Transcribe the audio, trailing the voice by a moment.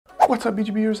What's up,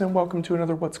 BGBers, and welcome to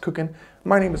another What's Cookin'.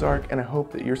 My name is Ark, and I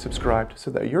hope that you're subscribed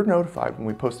so that you're notified when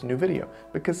we post a new video,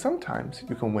 because sometimes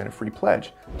you can win a free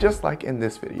pledge, just like in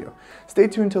this video. Stay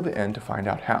tuned till the end to find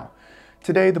out how.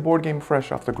 Today, the board game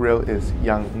fresh off the grill is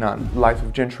Jiangnan, Life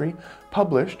of Gentry,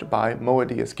 published by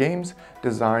Moaideas Games,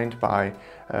 designed by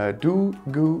Du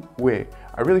Gu Wei.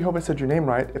 I really hope I said your name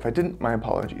right. If I didn't, my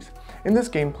apologies. In this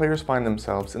game, players find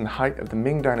themselves in the height of the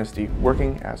Ming Dynasty,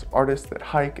 working as artists that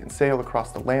hike and sail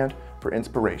across the land for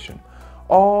inspiration,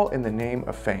 all in the name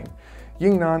of fame.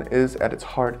 Jiangnan is at its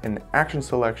heart an action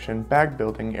selection, bag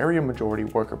building, area majority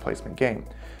worker placement game.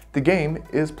 The game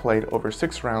is played over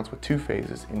 6 rounds with 2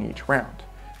 phases in each round: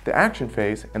 the action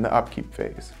phase and the upkeep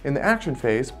phase. In the action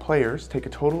phase, players take a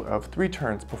total of 3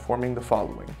 turns performing the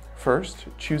following. First,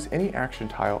 choose any action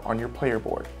tile on your player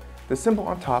board. The symbol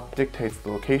on top dictates the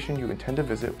location you intend to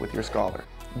visit with your scholar.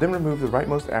 Then remove the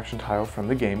rightmost action tile from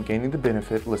the game, gaining the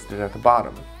benefit listed at the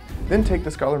bottom. Then take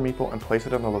the scholar meeple and place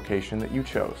it on the location that you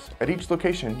chose. At each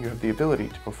location, you have the ability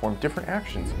to perform different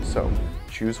actions, so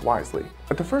choose wisely.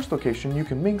 At the first location, you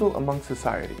can mingle among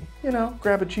society. You know,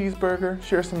 grab a cheeseburger,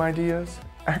 share some ideas.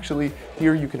 Actually,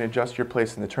 here you can adjust your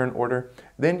place in the turn order.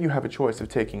 Then you have a choice of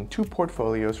taking 2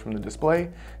 portfolios from the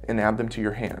display and add them to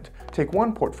your hand. Take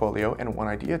 1 portfolio and 1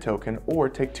 idea token, or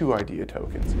take 2 idea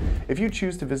tokens. If you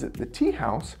choose to visit the tea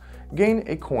house, gain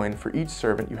a coin for each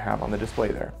servant you have on the display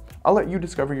there. I'll let you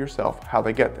discover yourself how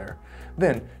they get there.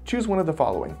 Then choose one of the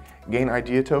following: gain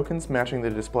idea tokens matching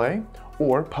the display,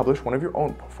 or publish one of your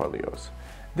own portfolios.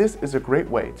 This is a great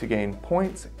way to gain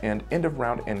points and end of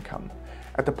round income.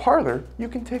 At the parlor, you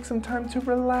can take some time to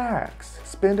relax,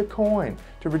 spend a coin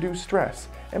to reduce stress,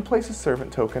 and place a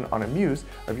servant token on a muse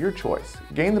of your choice.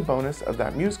 Gain the bonus of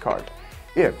that muse card.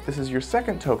 If this is your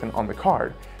second token on the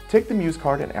card, take the muse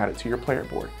card and add it to your player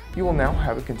board. You will now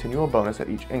have a continual bonus at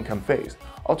each income phase.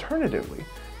 Alternatively,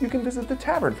 you can visit the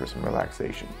tavern for some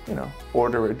relaxation. You know,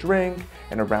 order a drink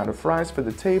and a round of fries for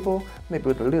the table, maybe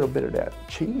with a little bit of that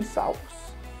cheese sauce.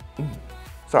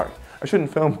 Sorry, I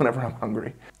shouldn't film whenever I'm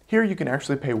hungry. Here you can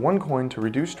actually pay 1 coin to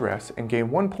reduce stress and gain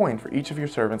 1 point for each of your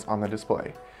servants on the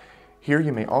display. Here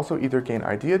you may also either gain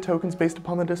idea tokens based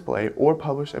upon the display or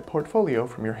publish a portfolio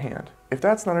from your hand. If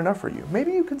that's not enough for you,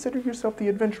 maybe you consider yourself the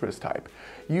adventurous type.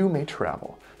 You may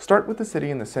travel. Start with the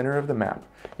city in the center of the map.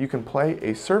 You can play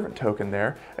a servant token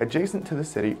there adjacent to the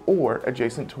city or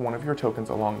adjacent to one of your tokens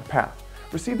along the path.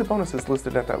 Receive the bonuses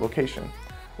listed at that location.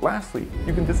 Lastly,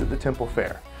 you can visit the temple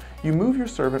fair. You move your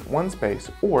servant 1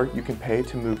 space, or you can pay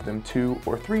to move them 2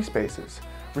 or 3 spaces,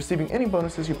 receiving any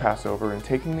bonuses you pass over and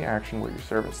taking the action where your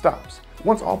servant stops.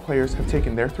 Once all players have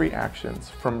taken their 3 actions,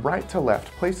 from right to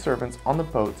left, place servants on the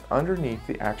boats underneath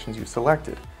the actions you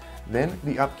selected. Then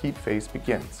the upkeep phase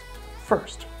begins.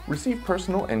 First, receive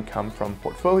personal income from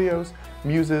portfolios,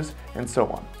 muses, and so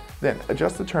on. Then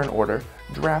adjust the turn order,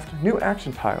 draft new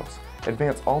action tiles,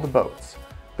 advance all the boats.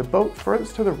 The boat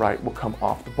furthest to the right will come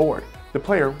off the board. The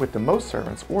player with the most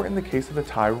servants, or in the case of a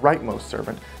tie, rightmost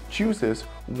servant, chooses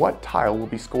what tile will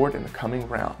be scored in the coming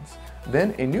rounds.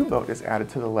 Then a new boat is added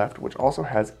to the left, which also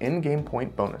has in-game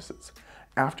point bonuses.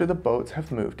 After the boats have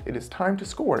moved, it is time to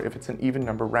score if it's an even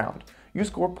number round. You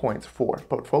score points for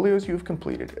portfolios you have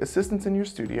completed, assistance in your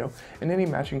studio, and any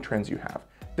matching trends you have.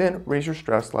 Then raise your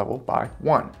stress level by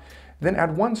 1. Then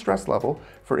add 1 stress level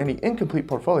for any incomplete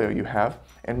portfolio you have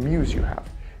and muse you have.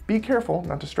 Be careful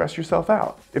not to stress yourself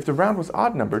out. If the round was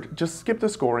odd-numbered, just skip the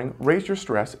scoring, raise your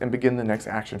stress, and begin the next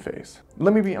action phase.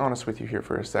 Let me be honest with you here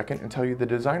for a second and tell you the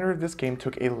designer of this game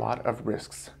took a lot of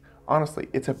risks. Honestly,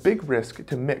 it's a big risk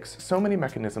to mix so many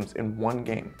mechanisms in one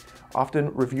game.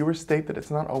 Often, reviewers state that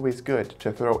it's not always good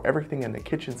to throw everything in the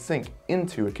kitchen sink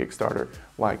into a Kickstarter,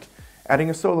 like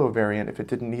adding a solo variant if it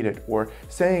didn't need it, or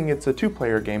saying it's a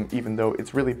 2-player game even though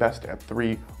it's really best at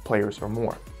 3 players or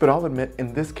more. But I'll admit,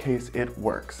 in this case, it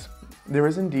works. There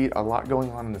is indeed a lot going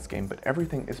on in this game, but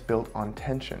everything is built on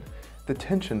tension. The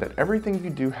tension that everything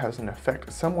you do has an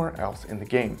effect somewhere else in the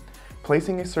game.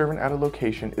 Placing a servant at a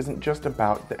location isn't just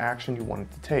about the action you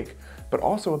wanted to take, but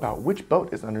also about which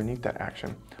boat is underneath that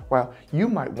action. While you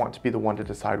might want to be the one to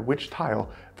decide which tile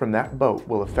from that boat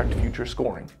will affect future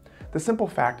scoring. The simple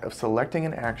fact of selecting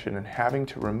an action and having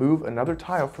to remove another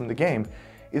tile from the game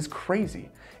is crazy.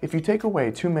 If you take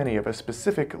away too many of a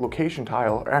specific location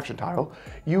tile or action tile,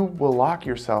 you will lock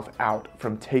yourself out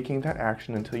from taking that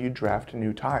action until you draft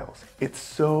new tiles. It's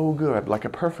so good, like a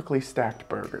perfectly stacked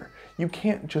burger. You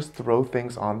can't just throw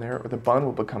things on there or the bun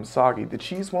will become soggy, the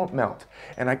cheese won't melt,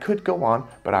 and I could go on,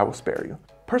 but I will spare you.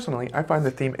 Personally, I find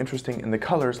the theme interesting and the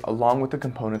colors along with the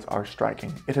components are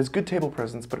striking. It has good table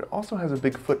presence, but it also has a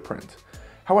big footprint.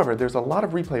 However, there's a lot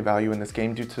of replay value in this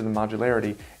game due to the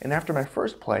modularity, and after my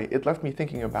first play, it left me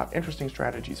thinking about interesting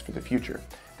strategies for the future.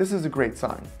 This is a great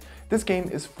sign. This game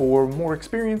is for more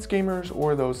experienced gamers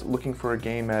or those looking for a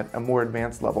game at a more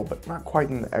advanced level, but not quite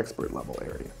in the expert level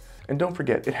area. And don't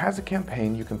forget, it has a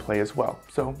campaign you can play as well,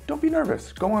 so don't be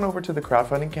nervous. Go on over to the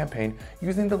crowdfunding campaign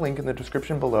using the link in the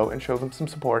description below and show them some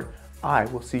support. I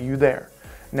will see you there.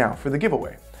 Now for the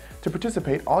giveaway. To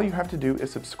participate, all you have to do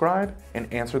is subscribe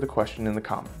and answer the question in the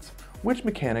comments. Which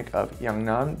mechanic of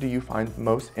Jiangnan do you find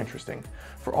most interesting?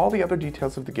 For all the other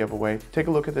details of the giveaway, take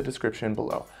a look at the description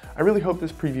below. I really hope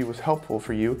this preview was helpful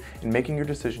for you in making your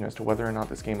decision as to whether or not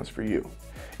this game was for you.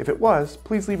 If it was,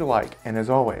 please leave a like, and as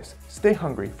always, stay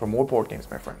hungry for more board games,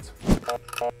 my friends.